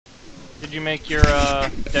Did you make your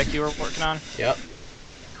deck you were working on? Yep.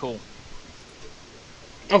 Cool.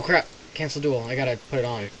 Oh crap! Cancel duel. I gotta put it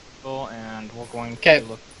on. Cool, and we're going to 'Kay.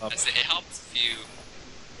 look up. It helps if you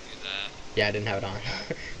do that. Yeah, I didn't have it on.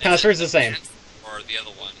 Password's the same. Or the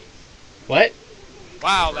other one. What?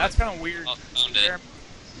 Wow, that's kind of weird. Oh, found it.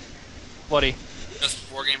 Bloody. Just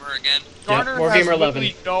WarGamer again. Garner Wargamer has 11.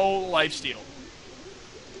 literally no lifesteal.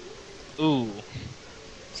 Ooh.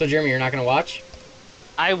 So Jeremy, you're not gonna watch?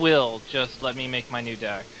 I will, just let me make my new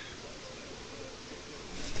deck.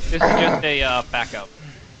 This is just a backup.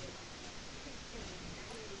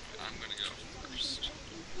 I'm gonna go first.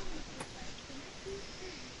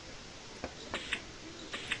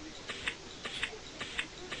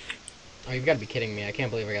 Oh, you've got to be kidding me! I can't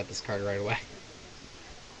believe I got this card right away.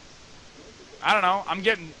 I don't know. I'm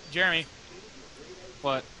getting Jeremy.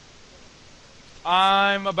 What?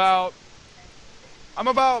 I'm about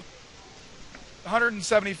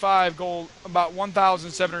 175 gold, about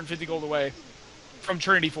 1,750 gold away from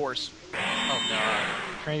Trinity Force. Oh god.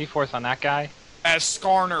 Trinity Force on that guy? As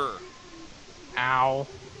Skarner. Ow.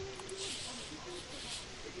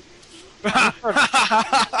 You're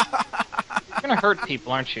gonna hurt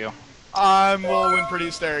people, aren't you? I'm will win pretty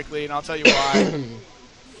hysterically, and I'll tell you why.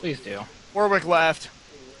 Please do. Warwick left.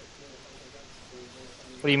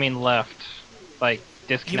 What do you mean left? Like,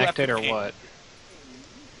 disconnected the or game. what?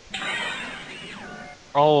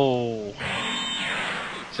 Oh.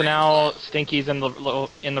 So now Stinky's in the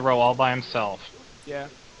row all by himself. Yeah.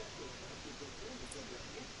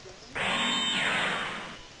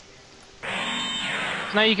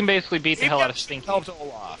 So now you can basically beat the Maybe hell out I of should Stinky. help to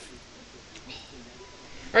Olaf.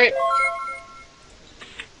 Alright.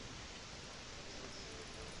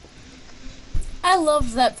 I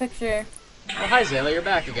loved that picture. Oh, hi Zayla, you're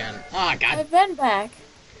back again. Ah, God. I've been back.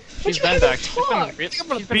 She's you been guys back. talk? She's I'm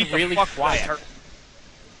gonna been beat the really fuck quiet. out of her.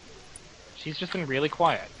 She's just been really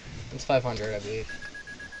quiet. It's 500, I believe.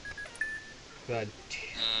 Good.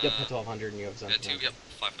 Yep, 1200 and you have Yeah, something. yep,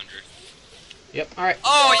 500. Yep, alright.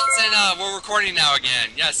 Oh, yes, and we're recording now again.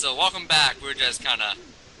 Yeah, so welcome back. We're just kind of...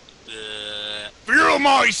 Feel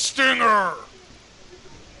my stinger!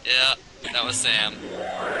 yeah, that was Sam.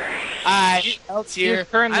 Hi, Elt's He's here.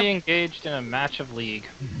 currently engaged in a match of League.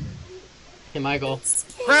 Hey, Michael.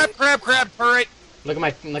 Crab, turret! Look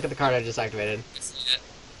at the card I just activated. This is it.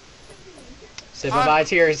 Say bye-bye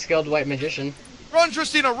to your skilled white magician. Run,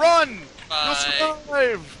 Tristina, run! You'll Bye.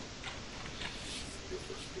 survive!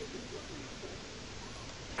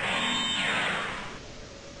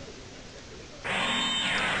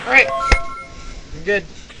 Alright. You're good.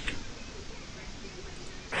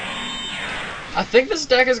 I think this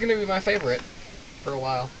deck is gonna be my favorite for a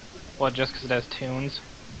while. What, just because it has tunes?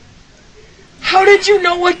 How did you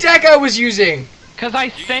know what deck I was using? Because I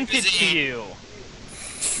sent it to you!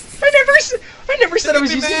 I never said I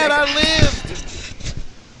was using Man, that. I lived!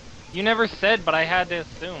 You never said, but I had to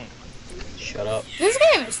assume. Shut up. This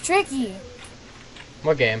game is tricky.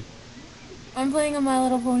 What game? I'm playing a My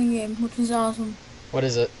Little Pony game, which is awesome. What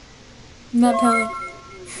is it? I'm not telling.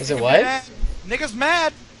 Is it what? Nigga's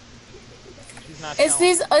mad! She's not It's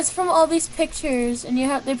telling. It's from all these pictures, and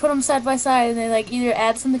they put them side by side, and they like either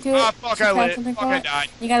add something to it, Ah, fuck, I subtract lit. something Fuck, from I it. died.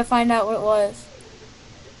 You gotta find out what it was.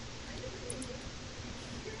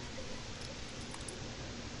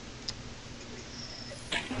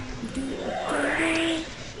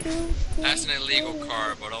 That's an illegal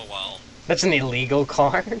card, but oh well. That's an illegal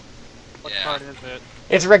card? What Yeah. card is it?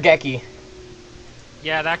 It's Regeki.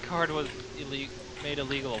 Yeah, that card was made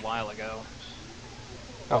illegal a while ago.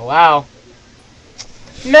 Oh, wow.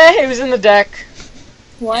 Meh, it was in the deck.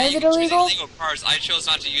 Why Yeah, is you it can choose illegal? illegal cards. I chose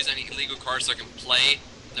not to use any illegal cards so I can play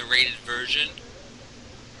the rated version.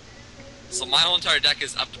 So my whole entire deck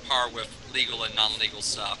is up to par with legal and non-legal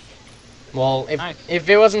stuff. Well, Nice. if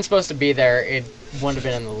it wasn't supposed to be there, it wouldn't have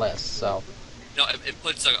been in the list, so. No, it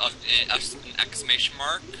puts an exclamation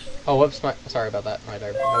mark. Oh, whoops, sorry about that. My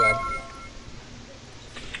bad.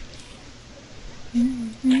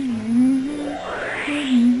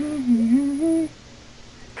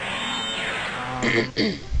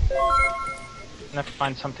 I'm gonna have to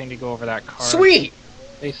find something to go over that card. Sweet!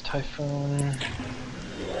 Space Typhoon.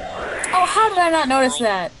 Oh, how did I not notice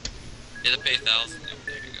that? Yeah, the pay 1,000. Yep,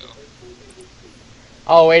 there you go.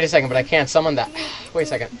 Oh, wait a second, but I can't summon that. Wait a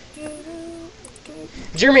second.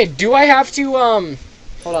 Jeremy, do I have to,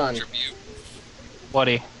 hold on. Tribute.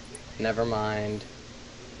 Whatty. Never mind.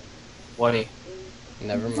 Whatty.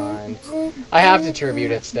 Never mind. I have to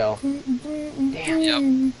tribute it still.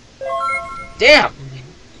 Damn. Yep. Damn!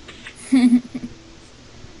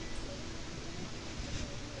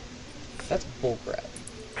 That's bullcrap.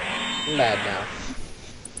 I'm mad now.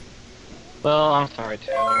 Well, I'm sorry,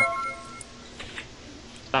 Taylor.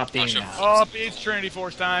 Stop being Watch it. that. Oh, it's Trinity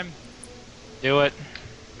Force time. Do it.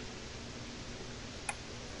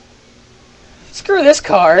 Screw this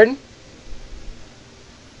card.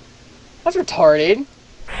 That's retarded.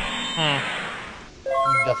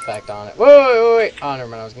 The effect on it. Wait. Oh, never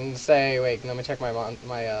mind. I was gonna say, wait, let me check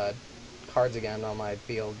my cards again on my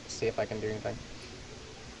field, see if I can do anything.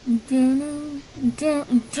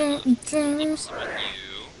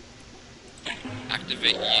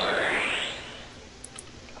 Activate you.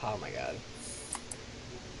 Oh my god.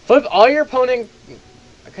 Flip all your opponent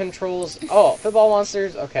controls. Oh, flip all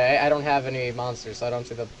monsters. Okay, I don't have any monsters, so I don't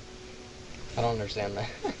see the. I don't understand that.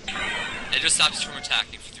 It just stops you from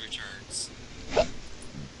attacking for 3 turns.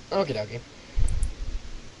 Okie dokie.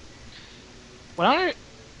 Well,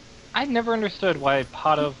 I never understood why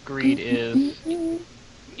Pot of Greed is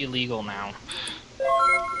illegal now.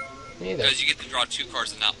 Neither. Because you get to draw 2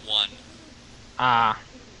 cards and not 1. Ah.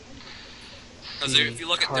 Because if you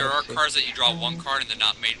look at, there are cards that you draw 1 card and they're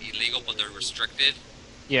not made illegal, but they're restricted.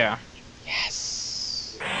 Yeah.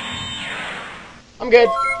 Yes. I'm good.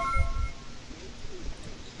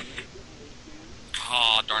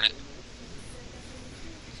 Oh, darn it.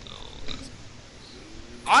 So,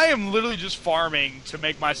 I am literally just farming to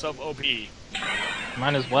make myself OP.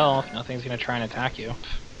 Might as well, if nothing's gonna try and attack you.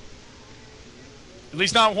 At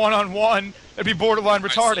least not one-on-one. That'd be borderline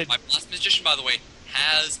retarded. Alright, so my Blast Magician, by the way,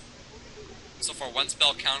 has so far 1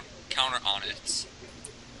 spell counter on it.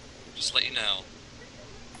 Just to let you know.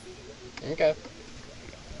 Okay.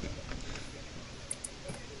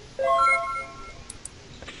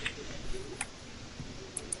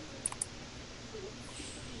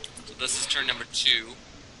 So this is turn number 2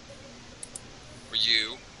 for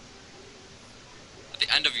you. At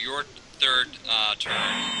the end of your 3rd turn,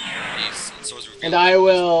 these swords reveal. And I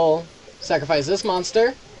will sacrifice this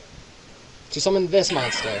monster to summon this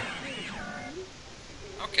monster.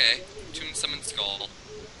 Okay, Toon Summon Skull.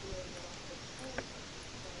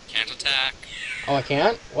 Can't attack. Oh, I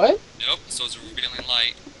can't? What? Nope, swords revealing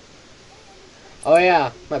light. Oh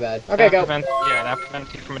yeah, my bad. Okay, go. That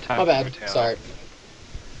prevents you from attacking. My bad. with Taylor. Sorry.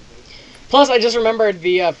 Plus, I just remembered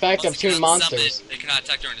the effect Plus, of Toon monsters. They cannot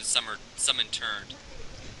attack during the summon turn.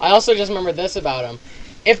 I also just remembered this about him.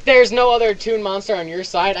 If there's no other Toon monster on your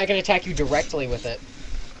side, I can attack you directly with it.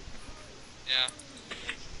 Yeah.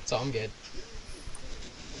 So I'm good.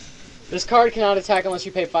 This card cannot attack unless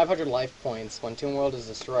you pay 500 life points. When Toon World is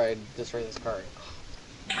destroyed, destroy this card.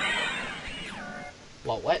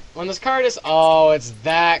 Well, what? When this card is... Oh, it's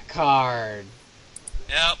that card.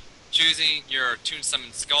 Yep. Choosing your Toon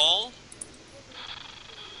Summon Skull.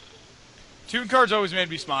 Toon cards always made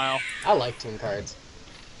me smile. I like Toon cards.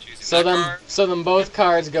 Choosing So that card. then both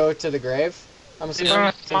cards go to the grave? I'm assuming,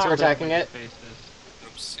 Yeah. since we're attacking it?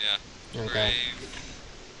 Oops, yeah. Okay.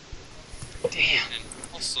 Grave. Damn. And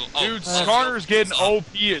also, Dude, also, Skarner's getting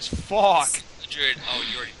OP as fuck. Madrid, oh,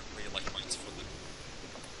 you already got 3 life points for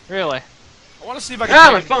the... Really? I want to see if I can.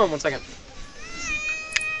 Ah, my phone! 1 second.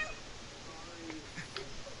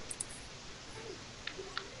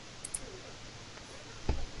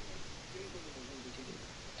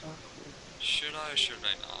 Should I or should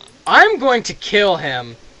I not? I'm going to kill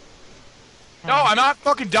him. No, I'm not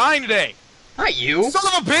fucking dying today. Not you. Son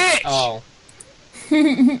of a bitch! Oh.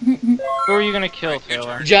 Who are you gonna kill, Alright, your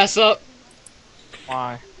Taylor? turn. Jessup.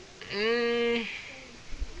 Why?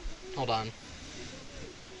 Hold on.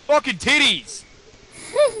 Fucking titties!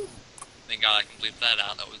 Thank God I completed that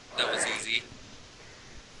out. That was easy.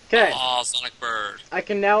 Okay. Oh, Sonic Bird. I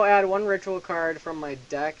can now add 1 ritual card from my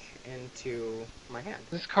deck into my hand.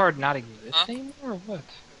 Does this card not exist Huh? anymore, or what?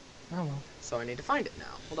 Oh well. So I need to find it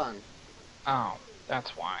now. Hold on. Oh,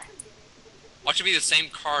 that's why. Watch it be the same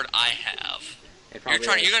card I have. It You're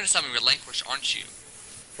probably is. gonna summon Relinquish, aren't you?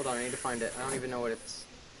 Hold on, I need to find it. I don't even know what it's...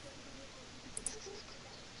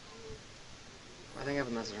 I think I have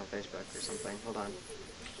a message on Facebook or something. Hold on.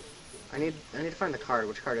 I need to find the card.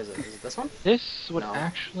 Which card is it? Is it this one? This would No.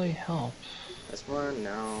 actually help. This one?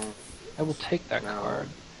 No. I will take that No. card.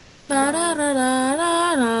 Shut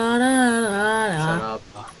up.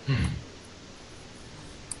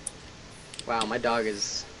 Wow, my dog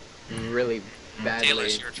is really badly... Taylor,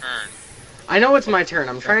 it's your turn. I know it's my turn.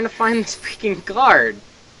 I'm trying to find this freaking card.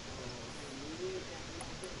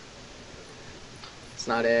 It's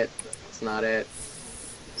not it. It's not it.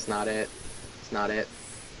 It's not it. It's not it.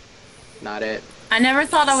 Not it. I never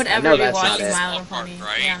thought I would I ever know be that's not watching it. My Little Pony, to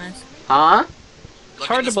Right? be honest. Huh? It's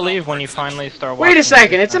hard to believe when you finally start watching. Wait a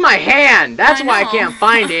second. It's in my hand. That's I why I know. can't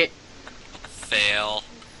find it. Fail.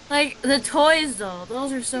 Like, the toys, though.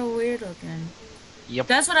 Those are so weird looking. Yep.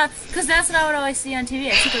 That's what because that's what I would always see on TV.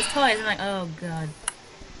 I see those toys. I'm like, oh god,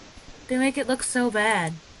 they make it look so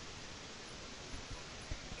bad.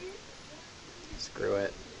 Screw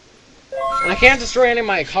it. And I can't destroy any of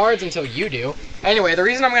my cards until you do. Anyway, the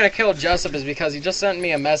reason I'm gonna kill Jessup is because he just sent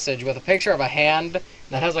me a message with a picture of a hand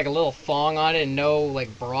that has like a little thong on it and no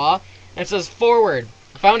like bra, and it says forward.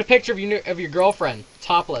 I found a picture of your girlfriend,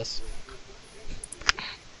 topless.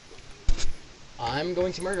 I'm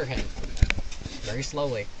going to murder him. Very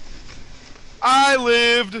slowly. I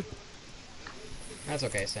lived. That's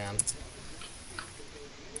okay, Sam.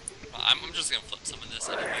 I'm just gonna flip some of this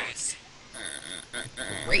anyways.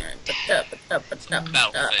 Great.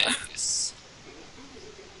 Battle phase.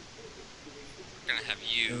 We're gonna have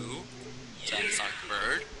you, Sonic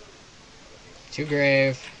Bird. Too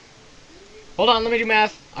grave. Hold on, let me do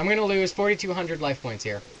math. I'm gonna lose 4,200 life points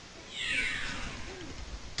here.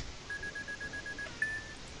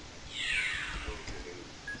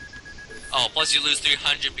 Oh, plus you lose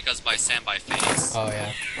 300 because by standby phase. Oh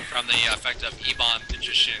yeah. From the effect of Ebon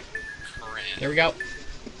Magician Corinne. There we go.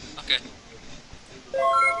 Okay.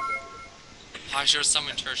 I sure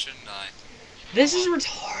summon Tertian die. This is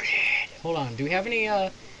retarded. Hold on. Do we have any?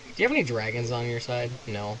 Do you have any dragons on your side?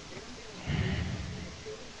 No.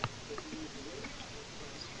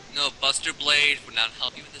 No, Buster Blade would not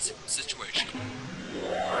help you in this situation.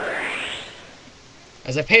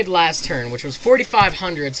 As I paid last turn, which was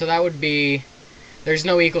 4,500, so that would be... There's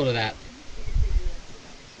no equal to that.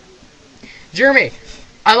 Jeremy,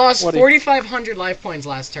 I lost 4,500 life points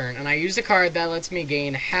last turn, and I used a card that lets me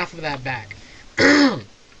gain half of that back.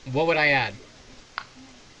 What would I add?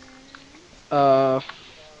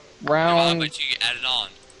 Round. But you added on.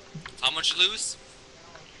 How much you lose?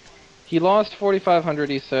 He lost 4,500,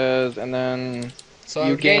 he says, and then So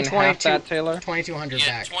you gain half that, Taylor? 2,200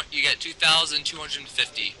 back. You get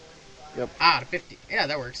 2,250. Ah, to 50. Yeah,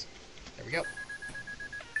 that works. There we go.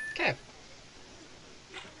 Okay.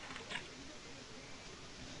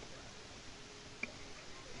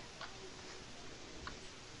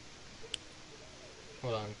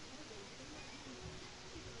 Hold on.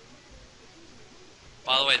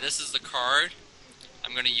 By the way, this is the card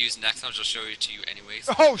I'm gonna use next. I'll just show it to you anyways.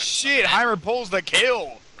 Oh shit! Heimer pulls the kill.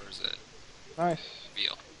 Where is it? Nice.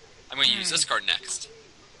 Reveal. I'm gonna use this card next.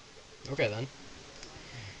 Okay, then.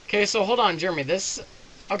 Okay, so hold on, Jeremy. This...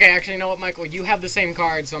 Okay, actually, you know what, Michael? You have the same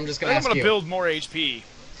card, so I'm just gonna I'm ask gonna you. build more HP.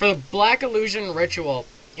 For the Black Illusion Ritual,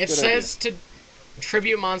 it Good says to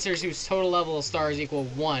tribute monsters whose total level of stars equal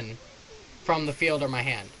 1 from the field or my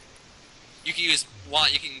hand. You can use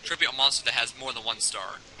one. You can tribute a monster that has more than 1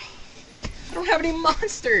 star. I don't have any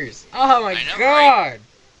monsters! Oh my I know, god! right?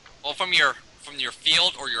 Well, from your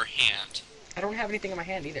field or your hand. I don't have anything in my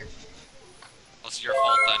hand either. Well, it's your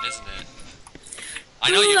fault then, isn't it?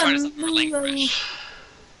 I know you're trying to relinquish.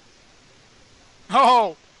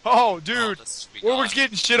 Oh, dude. This we We're got.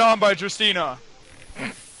 getting shit on by Tristina.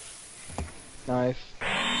 Nice.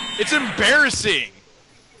 It's embarrassing.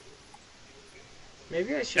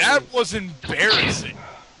 Maybe I should... That was embarrassing.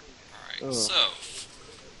 Alright, Ugh. so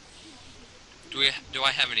do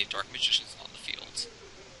I have any dark magicians on the field?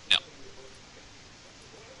 No.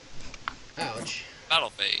 Ouch. Battle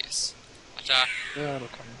phase. Attack. Yeah, that'll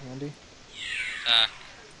come in handy. Attack.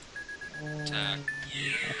 Attack.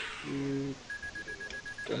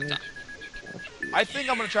 Attack. I think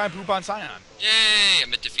I'm gonna try and poop on Scion. Yay!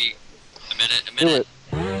 I'm at defeat. I'm in it. I'm in Do it.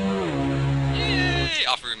 it. Yay!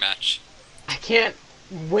 Off rematch. I can't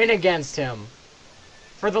win against him.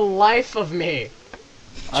 For the life of me.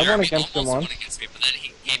 I won Jeremy against him almost once. won against me, but then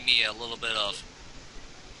he gave me a little bit of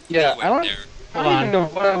Yeah, leeway I don't, there. I Hold don't on. even know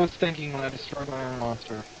what I was thinking when I destroyed my own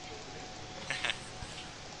monster.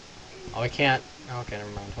 Oh, I can't... Okay, never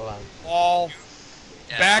mind. Hold on. All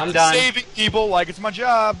Yeah. back I'm to done. saving people like it's my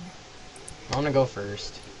job. I'm gonna go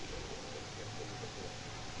first.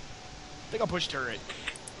 I think I'll push turret.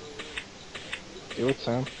 Do it,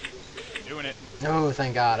 Sam. Doing it. Oh,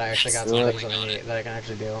 thank God! I actually got Do some it. things that I can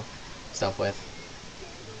actually do stuff with.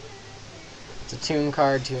 It's a tune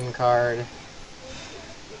card.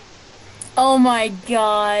 Oh my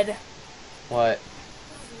god. What?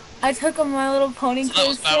 I took a My Little Pony So that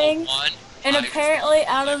was quiz battle thing, 1. and I apparently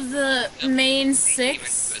out of the main gave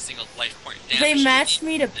 6, a single life point they damage. matched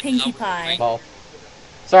me to Pinkie Pie. Well,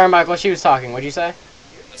 sorry, Michael. She was talking. What'd you say?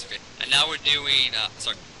 That's okay. And now we're doing.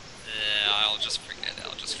 Sorry. I'll just forget it.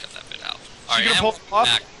 I'll just get that bit out. Alright, gonna and pull we're off?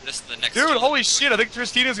 back. This is the next Dude, two. holy shit, I think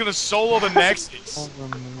Tristina's gonna solo the Nexus.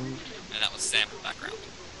 And that was Sam in the background.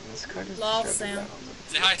 This card is Lol, disturbing. Sam.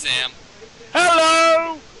 Say hi, Sam.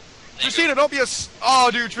 Hello! There you Tristina, go. don't be a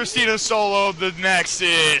oh, dude, Tristina soloed the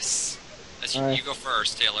Nexus. You go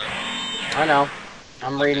first, Taylor. I know.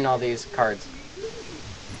 I'm reading all these cards.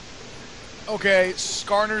 Okay,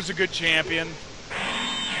 Skarner's a good champion.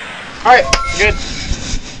 Alright, good.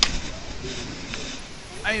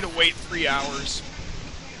 I need to wait 3 hours.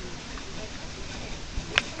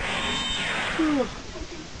 Dude,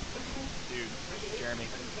 Jeremy.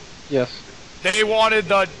 Yes. They wanted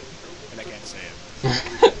the... And I can't say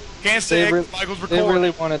it. Can't say it 'cause Michael's They recording. really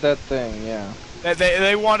wanted that thing, yeah.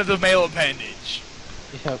 They wanted the male appendage.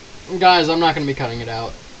 Yep. Guys, I'm not going to be cutting it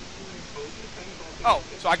out. Oh,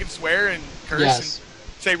 so I can swear and curse Yes.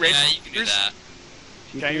 and say racial Yeah, you can do slurs? that.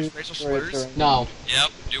 Can I use racial slurs? No.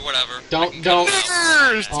 Yep, do whatever. Don't.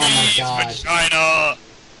 Slurs! Oh my God. Vagina!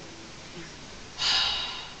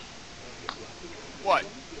 What?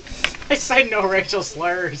 I said no racial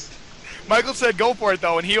slurs. Michael said go for it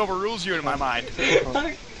though, and he overrules you in my mind.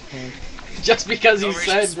 Just because No you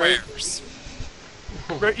racial said swears.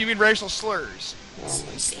 You mean racial slurs?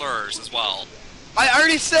 Slurs as well. I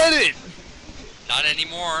already said it! Not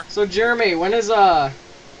anymore. So Jeremy, when's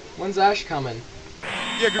Ash coming?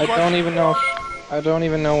 Yeah, good I question. don't even know. I don't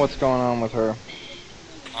even know what's going on with her.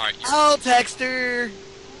 Alright, you're I'll text her.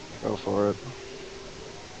 Go for it.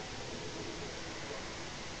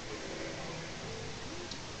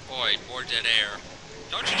 boy, more dead air.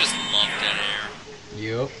 Don't you just love dead air?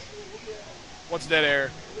 You. What's dead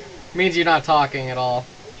air? Means you're not talking at all.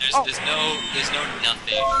 There's Oh. there's no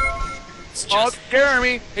nothing. It's just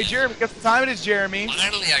Jeremy. Hey, Jeremy, guess what time it is, Jeremy?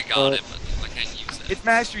 finally I got it, but I can't use it. It's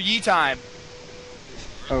Master Yi time.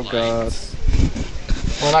 Oh God.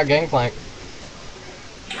 We're not Gangplank.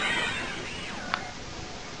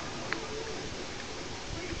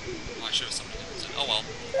 Oh, I should have something to use it. Oh well.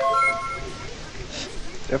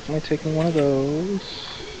 Definitely taking one of those.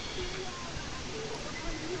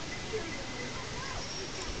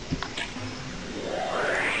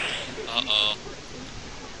 Uh-oh.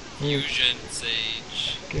 Fusion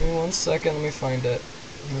Sage. Give me 1 second, let me find it.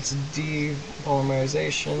 It's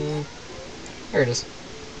depolymerization. There it is.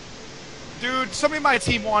 Dude, somebody in my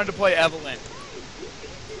team wanted to play Evelyn.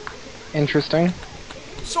 Interesting.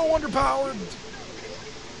 So underpowered.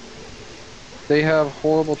 They have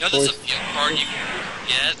horrible You know, there's a choice. field card you can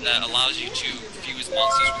get that allows you to fuse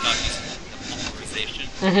monsters without using the polymerization.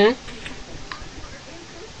 Mm-hmm.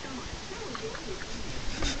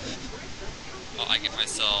 Oh, I get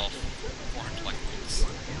myself 400 life points.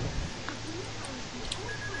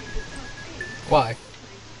 Why?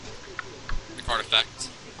 The card effect.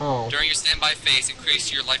 Oh. During your standby phase,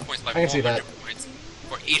 increase your life points by I can see 400 that. points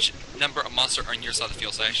for each number of monster on your side of the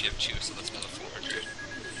field. So I actually have 2, so that's another 400.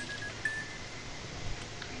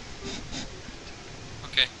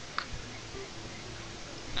 Okay.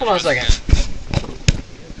 Hold on a second.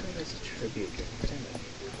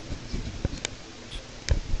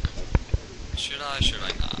 Should I? Should I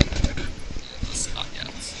not? Yeah, let's not yet.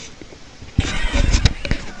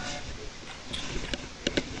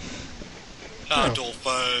 Battle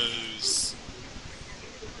phase.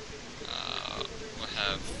 We'll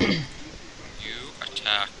have you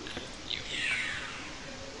attack you.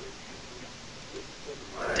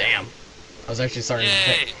 Damn. I was actually starting to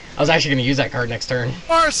Yay! think. I was actually going to use that card next turn.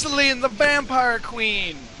 Marceline, the Vampire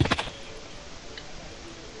Queen.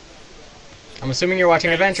 I'm assuming you're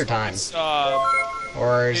watching Adventure Time. It's,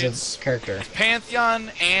 Or is it's- it character?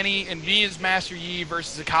 Pantheon, Annie, and me as Master Yi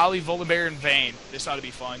versus Akali, Volibear, and Vayne. This ought to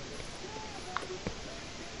be fun.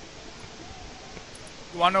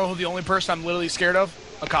 You wanna know who the only person I'm literally scared of?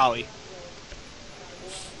 Akali.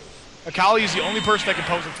 Akali is the only person that can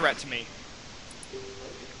pose a threat to me.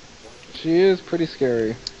 She is pretty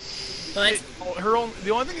scary. But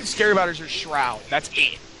The only thing that's scary about her is her shroud. That's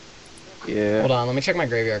it. Yeah. Hold on, let me check my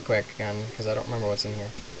graveyard quick again, because I don't remember what's in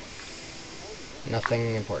here.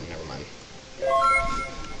 Nothing important, never mind.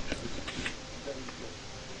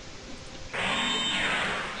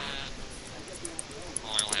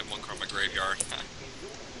 Oh, I only have 1 card in my graveyard.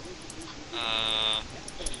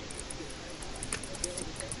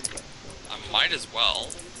 I might as well.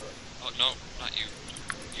 Oh no, not you.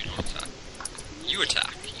 You don't attack. You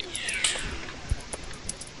attack. You.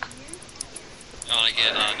 Oh, I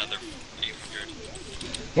get another 800.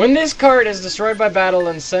 When this card is destroyed by battle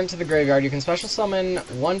and sent to the graveyard, you can special summon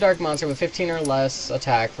 1 dark monster with 15 or less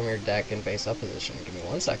attack from your deck in face-up position. Give me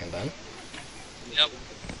 1 second then. Yep.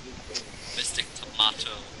 Mystic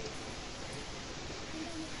Tomato.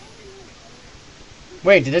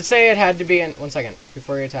 Wait, did it say it had to be in... 1 second,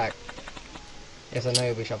 before you attack. Yes, I know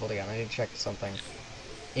you'll be shuffled again. I need to check something.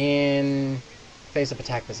 In face-up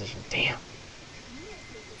attack position. Damn.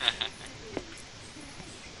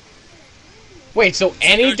 Wait, so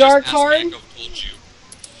any Just dark ask card? Echo told you.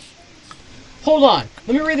 Hold on.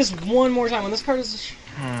 Let me read this one more time. When this card is...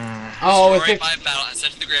 Oh, with Destroy by battle and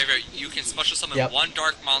send to the graveyard. You can special summon Yep. one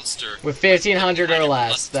dark monster. with 1,500 or 1,500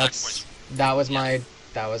 less. attack That points.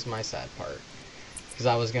 was my sad part. Because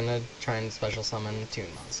I was gonna try and special summon a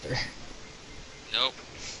Toon Monster. Nope.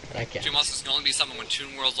 And I can't. Two monsters can only be summoned when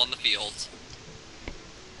Toon World's on the field.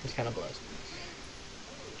 Which kind of blows.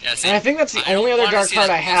 Yeah, see, And I think that's the I only don't other wanna dark see card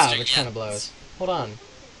that I have, monster which yet. kind of blows. Hold on.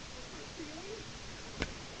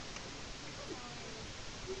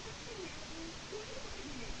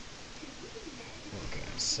 Okay,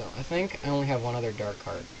 so I think I only have one other dark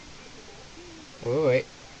card. Wait.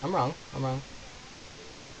 I'm wrong.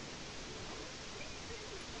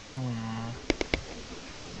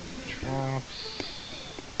 Traps.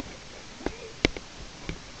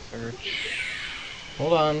 Search.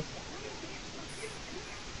 Hold on.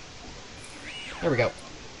 There we go.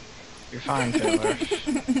 You're fine, Taylor. I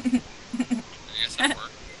guess that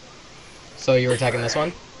worked. So you were attacking this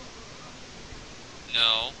one?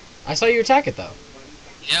 No. I saw you attack it though.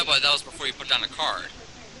 Yeah, but that was before you put down a card.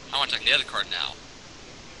 I want to take the other card now.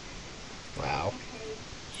 Wow.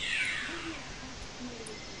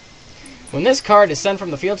 When this card is sent from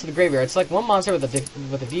the field to the graveyard, select one monster with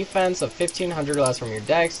a defense of 1,500 or less from your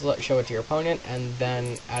deck, show it to your opponent, and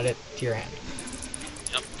then add it to your hand.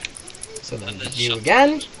 Yep. So then And then you shuffle.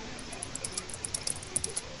 again. So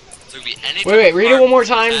it could be any Wait, read it card one more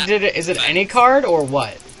time. that Is it defense. any card or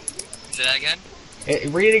what? Say that again?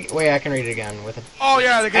 Read it. Wait, I can read it again with a. Oh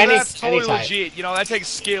yeah, because Any- that's totally any type. legit. You know, that takes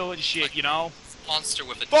skill and shit. You know. Monster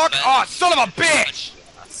with a Fuck defense. off, son of a bitch!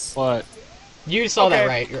 What? You saw that Okay,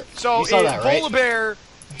 right. So you saw it's that right. Volibear,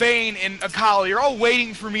 Vayne, and Akali. You're all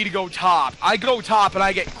waiting for me to go top. I go top and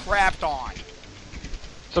I get crapped on.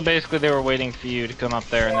 So basically, they were waiting for you to come up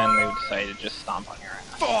there, and then they decided to just stomp on your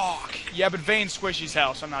ass. Fuck. Yeah, but Vayne's squishy's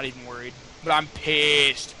house. I'm not even worried. But I'm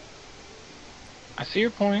pissed. I see your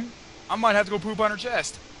point. I might have to go poop on her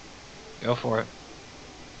chest. Go for it.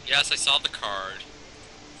 Yes, I saw the card.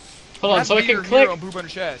 Hold on, Have so I to be can her click hero and poop on her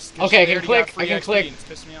chest. 'cause Okay, I she can already click- got free I can XP click. and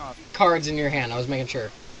It's pissing me off. cards in your hand. I was making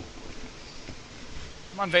sure.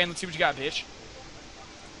 Come on, Vayne. Let's see what you got, bitch.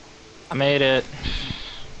 I made it.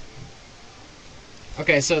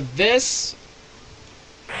 Okay, so this.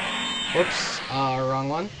 Whoops, wrong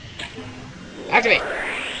one. Activate.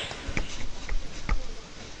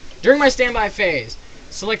 During my standby phase,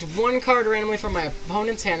 select one card randomly from my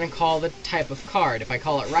opponent's hand and call the type of card. If I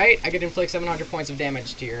call it right, I get inflict 700 points of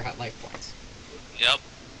damage to your life points. Yep.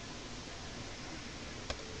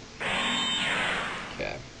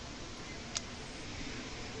 Okay.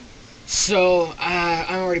 So,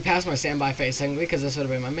 I'm already past my standby phase technically because this would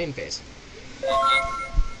have been my main phase.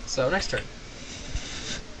 So, next turn.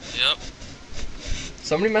 Yep.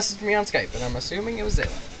 Somebody messaged me on Skype, and I'm assuming it was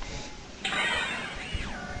Zayla.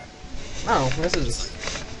 Oh, this is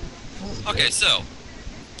Okay, so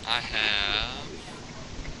I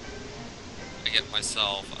get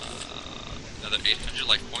myself another 800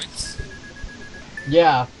 life points.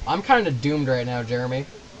 Yeah, I'm kind of doomed right now, Jeremy.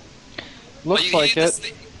 Looks But like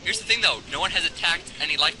it. Here's the thing, though. No one has attacked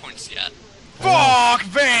any life points yet. Fuck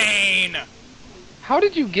Vayne! How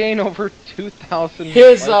did you gain over 2,000?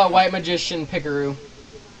 His white magician Pickaroo.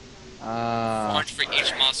 400 for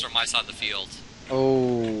each monster on my side of the field.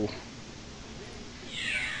 Oh.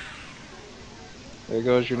 There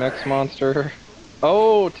goes your next monster.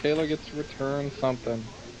 Oh, Taylor gets to return something.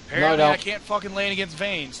 Apparently, No, I no. can't fucking lane against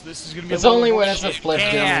Vayne, so this is gonna be. It's a little only when it's a bullshit. flip,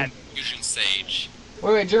 Man. Fusion Sage.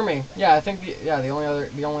 Wait, Jeremy. Yeah, I think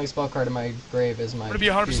the only spell card in my grave is my. I'm gonna be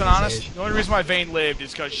 100% Fusion honest. Sage. The only reason why Vayne lived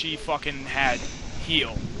is because she fucking had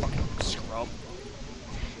heal. Fucking scrub.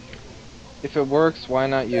 If it works, why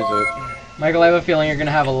not use it? Michael, I have a feeling you're gonna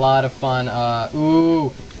have a lot of fun. Ooh,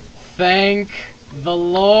 thank the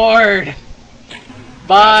Lord.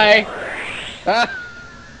 Bye. Darn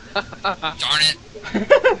it.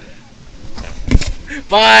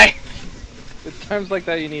 Bye. It's times like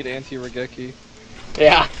that you need anti-Regeki.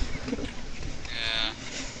 Yeah.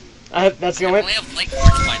 Yeah. That's the I only. only have light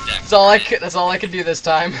cards in my deck. That's all I could. That's all I could do this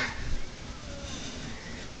time.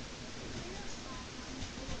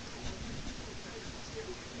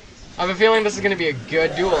 I have a feeling this is gonna be a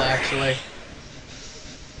good duel, actually.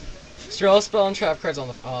 Draw spell and trap cards on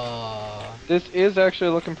the. This is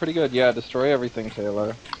actually looking pretty good. Yeah, destroy everything,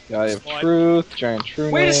 Taylor. Eye of What? Truth, Giant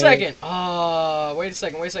True. Wait a second. Wait a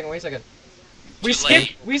second. We Too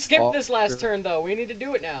late. skipped Oh, this last sure. turn though. We need to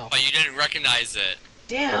do it now. But you didn't recognize it.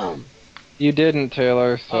 Damn. You didn't,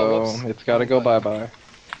 Taylor, so Oh, whoops. it's gotta go bye-bye.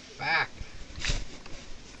 Back.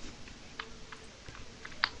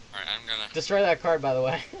 Alright, I'm gonna... Destroy that card, by the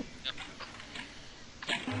way.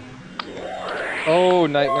 Oh,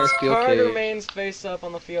 Nightmare Steel Card Cage. remains face up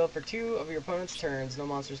on the field for 2 of your opponent's turns. No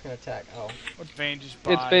monsters can attack. Oh. What Vayne just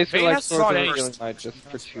buy? It's basically Vayne like has Swords of Sonic. Revealing Light, just for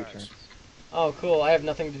That's 2 facts. turns. Oh, cool. I have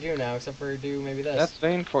nothing to do now except for do maybe this. That's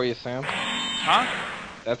Vayne for you, Sam. Huh?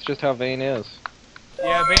 That's just how Vayne is.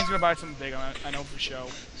 Yeah, Vayne's gonna buy something big on it. I know for sure.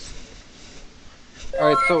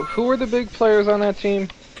 Alright, so who are the big players on that team?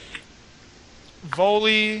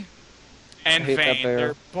 Volley and I hate that Vayne. bear.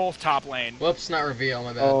 They're both top lane. Whoops, not reveal.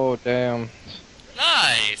 My bad. Oh, damn.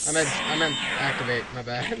 Nice. I meant activate. My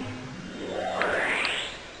bad.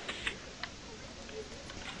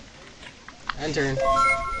 End turn.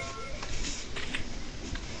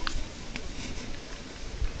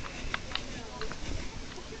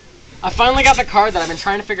 I finally got the card that I've been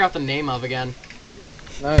trying to figure out the name of again.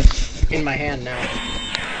 Nice. In my hand now.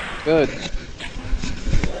 Good.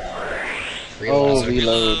 Reload. Oh,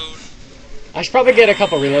 reload. I should probably get a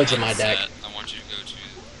couple reloads in my deck. Set. I want you to go to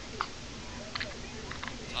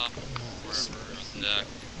top wherever on the deck.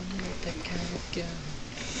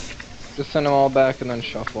 Just send them all back and then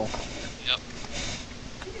shuffle. Yep.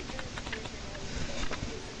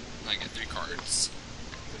 I get 3 cards.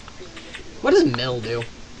 What does mill do?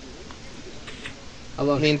 I It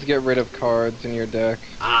love means get rid of cards in your deck.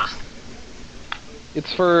 Ah.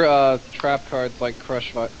 It's for trap cards like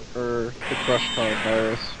Crush or the Crush card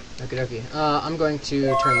virus. Okie dokie. I'm going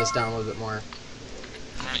to turn this down a little bit more.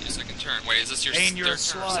 Alright, your second turn. Wait, is this your Vayne, you're a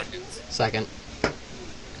third turn or slut. second? Second.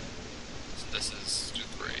 So this is to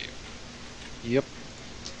the grave. Yep.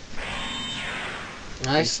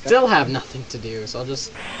 I still have nothing to do, so I'll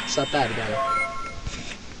just set that again.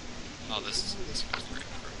 Oh, this goes to the grave.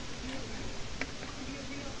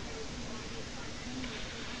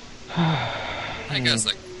 I guess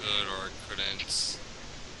I could or I couldn't.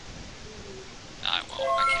 I won't.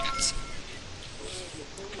 I can't.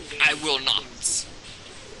 I will not.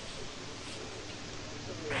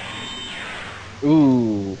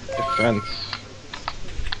 Ooh, defense.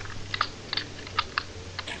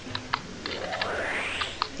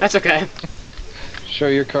 That's okay. Show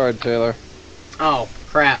your card, Taylor. Oh,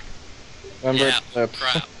 crap. Remember Yeah, it flips.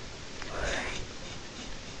 crap.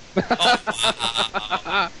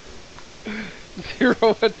 Oh,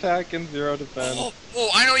 0 attack and 0 defense. oh,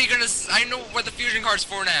 I know you're gonna. I know what the fusion card's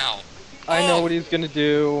for now. I know what he's gonna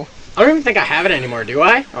do. I don't even think I have it anymore, do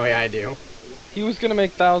I? Oh yeah, I do. He was gonna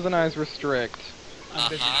make Thousand Eyes restrict.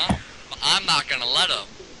 Uh-huh. I'm not gonna let him.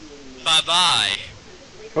 Bye-bye.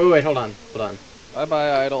 Oh wait, hold on. Bye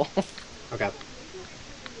bye, Idol. Okay.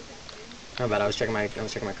 How bad? I was checking my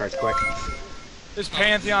cards quick. This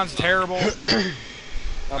Pantheon's terrible. Not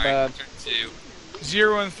Alright, bad. turn 2.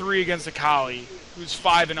 0-3 against Akali, who's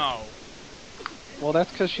 5-0. Well, that's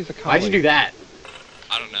because she's a Why'd collie. you do that?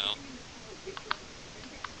 I don't know.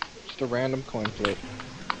 Just a random coin flip.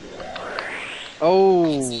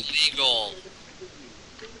 Oh, It's illegal.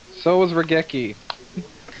 so was Regeki.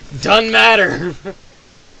 Doesn't matter.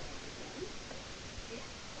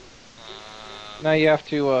 Now you have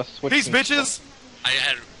to switch. These some bitches! stuff. I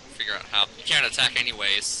had to figure out how. You can't attack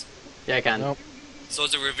anyways. Yeah, I can. Nope. So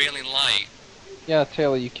it's a revealing light. Yeah,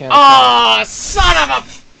 Taylor, you can't. Oh, son of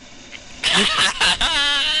a! You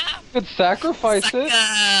could sacrifice it.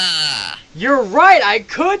 Ah! You're right. I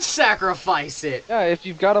could sacrifice it. Yeah, if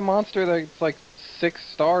you've got a monster that's like 6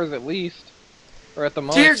 stars at least, or at the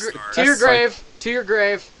most. To your that's grave. To your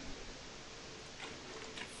grave.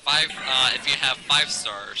 5. If you have 5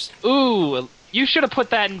 stars, Ooh, you should have put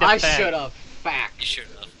that in I defense. should have. you Fact. should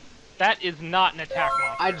have. That is not an attack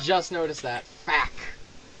monster. I just noticed that. Fact.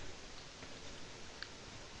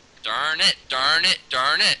 Darn it! Darn it!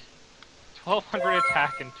 Darn it! 1200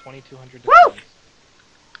 attack and 2200 Woo!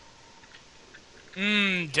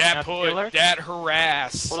 defense. Dat Now, put, Taylor? dat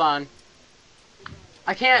harass. Hold on.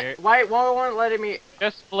 I can't. There. Why won't it let me?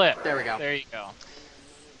 Just flip. There we go. There you go.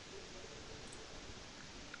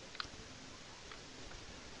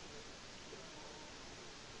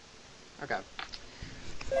 Okay.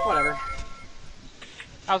 Whatever.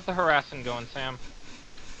 How's the harassing going, Sam?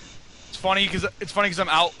 It's funny because I'm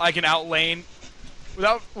out. I can outlane.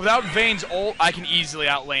 Without Vayne's ult, I can easily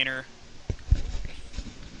outlane her.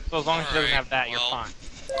 So as long as she doesn't Alright, have that, you're well. fine.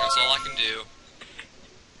 That's all I can do.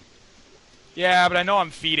 Yeah, but I know I'm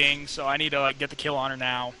feeding, so I need to like get the kill on her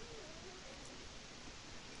now.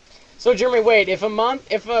 So Jeremy, wait. If a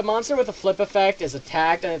monster with a flip effect is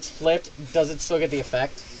attacked and it's flipped, does it still get the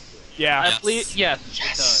effect? Yeah. Yes. At least, yes,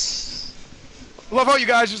 it does. I love how you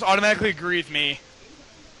guys just automatically agree with me.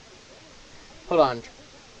 Hold on.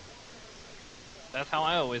 That's how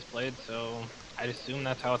I always played, so I'd assume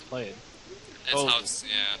that's how it's played. That's Oh. how it's.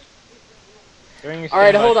 Yeah. During your All right,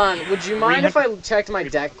 standby- hold on. Would you mind if I checked my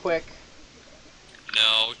deck quick?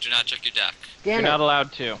 No, do not check your deck. You're Damn it. not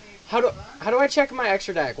allowed to. How do I check my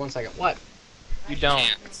extra deck? 1 second. What? You don't.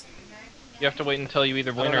 Can't. You have to wait until you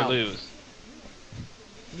either win don't or know. lose.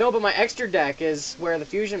 No, but my extra deck is where the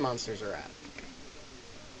fusion monsters are at.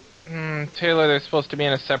 Taylor, they're supposed to be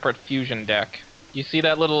in a separate fusion deck. You see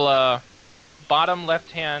that little bottom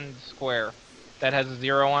left-hand square that has a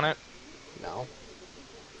 0 on it? No.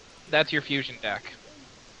 That's your fusion deck.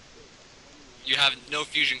 You have no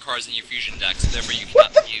fusion cards in your fusion deck, so therefore you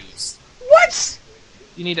cannot use. What?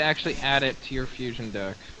 You need to actually add it to your fusion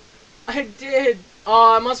deck. I did.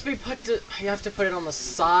 Oh, it must be put to. You have to put it on the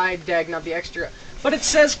side deck, not the extra. But it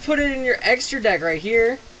says put it in your extra deck right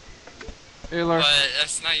here. Taylor, But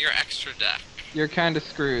that's not your extra deck. you're kind of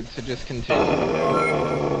screwed, so just continue.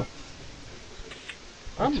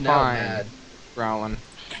 I'm It's now fine. mad. Growlin.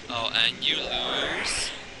 Oh, and you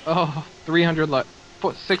lose. Oh, 300 life.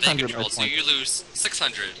 They 600 control, life so points. you lose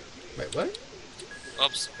 600. Wait, what?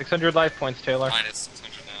 Oops, 600 life points, Taylor. minus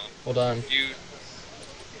 600 now. Hold on. You.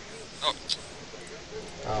 Oh.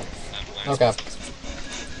 Oh. Minus Okay. 600.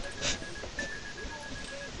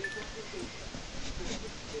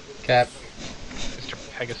 Cap. Mr.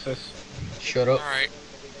 Pegasus. Shut up. Alright.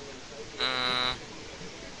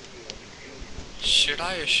 Should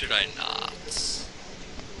I or should I not?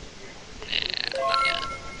 Nah, not yet.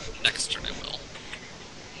 Next turn I will.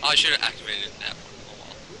 Oh, I should have activated that one. Oh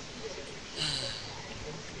well.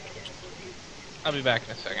 I'll be back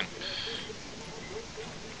in a second.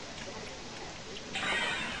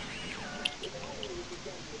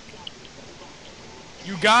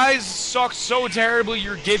 You guys suck so terribly,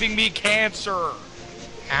 you're giving me cancer.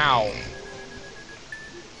 Ow.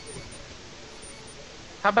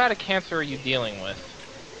 How bad a cancer are you dealing with?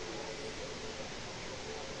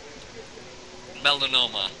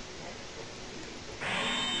 Melanoma.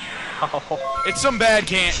 Oh, It's some bad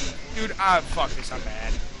Dude, fuck this, I'm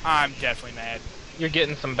mad. I'm definitely mad. you're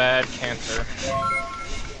getting some bad cancer.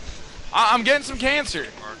 I'm getting some cancer.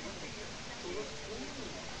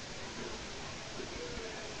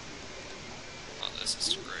 Oh, this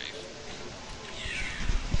is grave.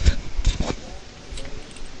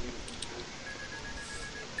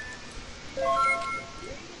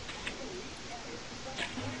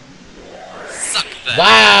 Suck that.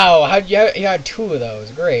 Wow! How'd you had 2 of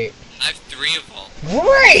those. Great. I have 3 of them.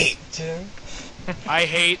 Great! I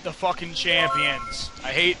hate the fucking champions.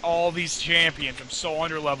 I hate all these champions. I'm so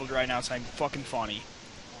underleveled right now, it's not fucking funny.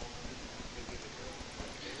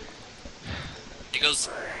 It goes.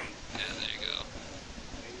 Yeah, there you go.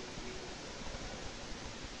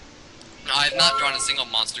 No, I have not drawn a single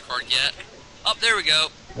monster card yet. Oh, there we go.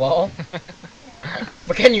 Well.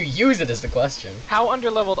 But can you use it is the question. How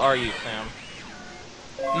underleveled are you, Sam?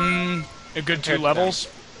 A good 2 Compared to levels.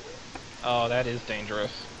 Oh, that is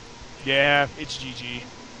dangerous. Yeah, it's GG.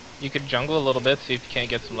 You could jungle a little bit, see if you can't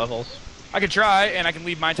get some levels. I could try, and I can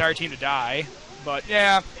leave my entire team to die. But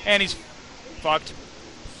yeah, and he's fucked.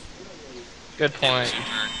 Good point.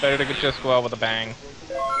 Better to just go out with a bang.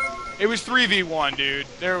 It was 3v1, dude.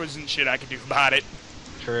 There wasn't shit I could do about it.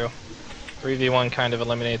 True. 3v1 kind of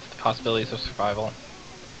eliminates the possibilities of survival.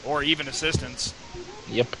 Or even assistance.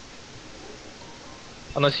 Yep.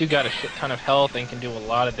 Unless you got a shit ton of health and can do a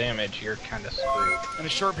lot of damage, you're kind of screwed. In a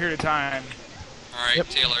short period of time. Alright, Yep.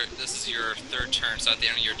 Taylor, this is your 3rd turn, so at the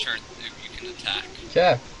end of your turn, you can attack.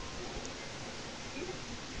 Okay.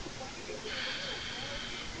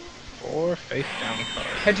 4 face down cards.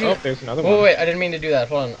 How'd you- Oh, there's another Wait, one. wait, I didn't mean to do that.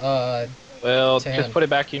 Hold on. Well, It's a just hand. put it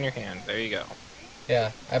back in your hand. There you go.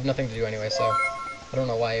 Yeah, I have nothing to do anyway, so I don't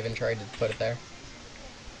know why I even tried to put it there.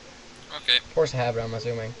 Okay, Force a habit, I'm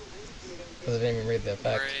assuming. Because I didn't even read the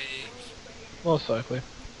effect. great. Most likely.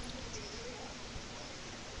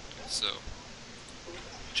 So,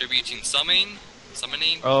 tributing summoning.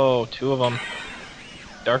 Oh, 2 of them.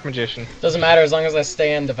 Dark Magician. Doesn't matter as long as I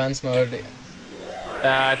stay in defense mode.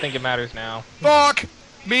 I think it matters now. Fuck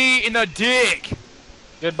me in the dick!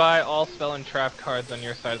 Goodbye, all spell and trap cards on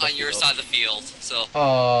your side of the On your field. side of the field. So,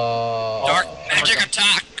 Oh. dark magic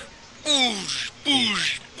attack. Boosh,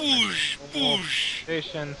 boosh, boosh, boosh.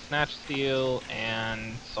 Station, Snatch Steal,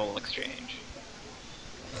 and Soul Exchange.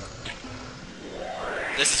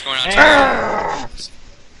 This is going on.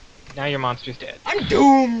 Now your monster's dead. I'm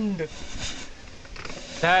doomed!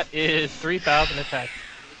 That is 3,000 attack.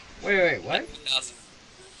 Wait, what? 1,000.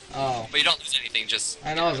 Oh. But you don't lose anything. Just.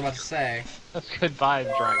 I know what I was about to say. That's goodbye,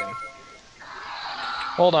 dragon.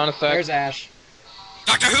 Hold on a sec. There's Ash.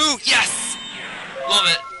 Doctor Who. Yes. Love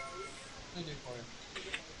it.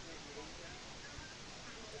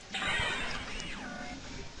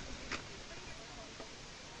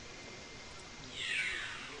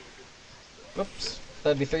 Whoops.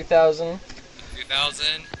 That'd be 3,000. 3,000.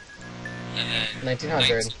 And then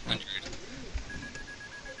 1,900. 1,900.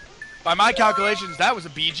 By my calculations, that was a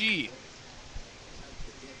BG.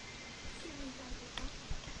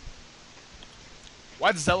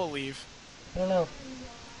 Why'd Zella leave? I don't know.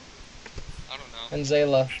 I don't know. And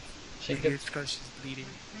Zayla. She could. It's because she's bleeding.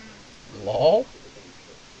 Lol?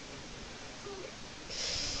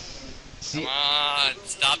 See. Come on,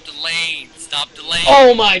 stop delaying. Stop delaying.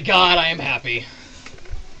 Oh my god, I am happy.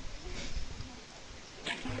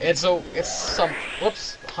 It's some,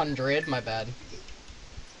 whoops, 100, my bad.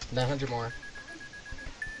 900 more.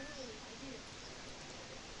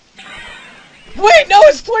 Wait, no,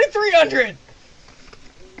 it's 2,300!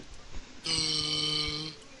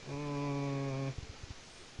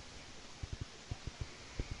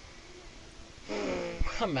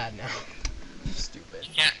 I'm mad now. Stupid.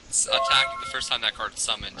 You can't attack the first time that card is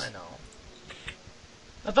summoned. I know.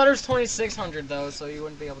 I thought it was 2,600 though, so you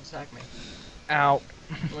wouldn't be able to attack me. Ow.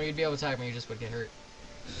 Well, you'd be able to attack me, you just would get hurt.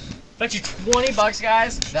 Bet you 20 bucks,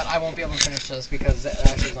 guys, that I won't be able to finish this because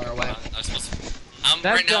Ashley's on her way. I'm supposed to...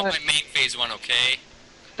 That right now, guy- my main phase 1, okay?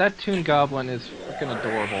 That Toon Goblin is freaking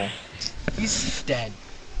adorable. He's dead.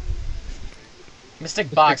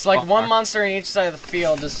 Mystic Box. Like one Box. monster in each side of the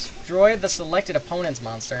field. Destroy the selected opponent's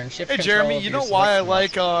monster and shift Hey control Jeremy, of you your know why I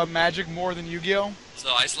selected like Magic more than Yu-Gi-Oh? So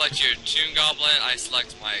I select your Toon Goblin, I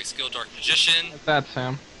select my Skill Dark Magician. Like that,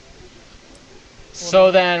 Sam. monster.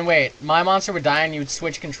 So then, wait. My monster would die and you'd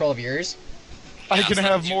switch control of yours? I Yeah, can so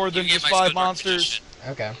have you- more you than get just my 5 Skill Dark monsters.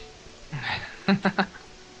 Magician. Okay.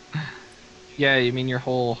 Yeah, you mean your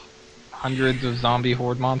whole hundreds of zombie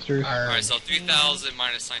horde monsters? Alright, so 3,000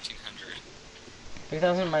 minus 1,900.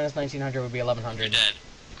 3,000 minus 1,900 would be You're 1,100. dead.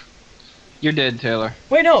 You're dead, Taylor.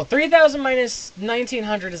 Wait, no. 3,000 minus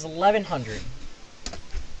 1,900 is 1,100.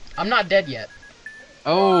 I'm not dead yet.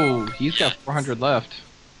 Oh, he's got Yeah. 400 left.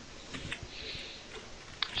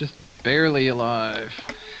 Just barely alive.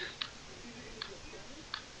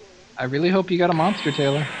 I really hope you got a monster,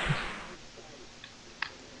 Taylor.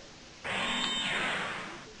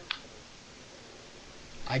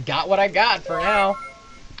 I got what I got for now.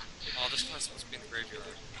 Oh, this one's supposed to be in the graveyard.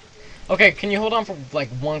 Okay, can you hold on for like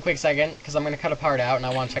one quick second? Because I'm going to cut a part out and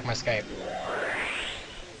I want to check my Skype.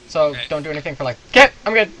 So, Okay. don't do anything for like... Okay,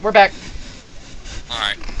 I'm good. We're back.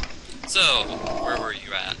 Alright. So, where were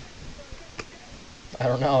you at? I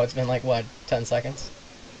don't know. It's been like, what, 10 seconds?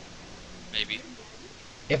 Maybe.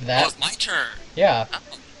 If Oh, that. it's my turn. Yeah.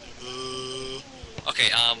 Okay,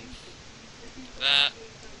 that.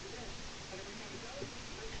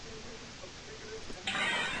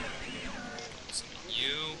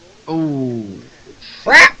 You. Oh,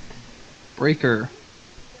 Crap! breaker.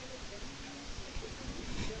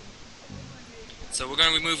 So we're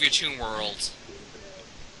gonna remove your Toon World.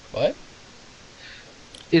 What?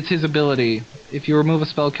 It's his ability. If you remove a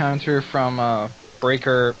spell counter from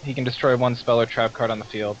breaker, he can destroy one spell or trap card on the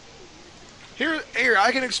field. Here,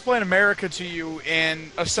 I can explain America to you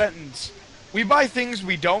in a sentence. We buy things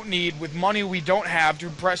we don't need with money we don't have to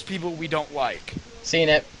impress people we don't like. Seen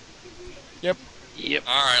it. Yep.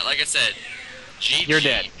 Alright, like I said, GG. You're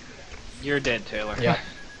dead. You're dead, Taylor. Yep.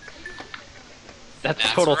 That's a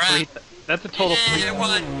That's total right. three. That's a total Yeah, three.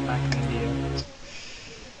 what? Back in India.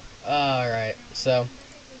 Alright, so.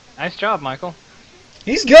 Nice job, Michael.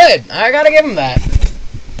 He's good! I gotta give him that.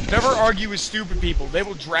 Never argue with stupid people. They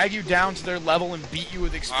will drag you down to their level and beat you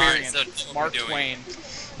with experience. Alright, so Mark what are we Twain.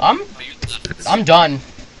 I'm Oh, you left. I'm done.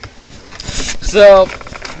 So,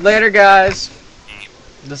 later guys.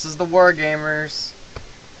 This is the WarGamers.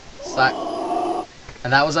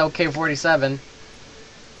 And that was OK47.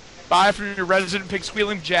 Bye from your resident pig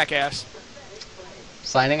squealing jackass.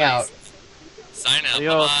 Signing out. Sign up.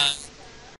 Adios. Bye-bye.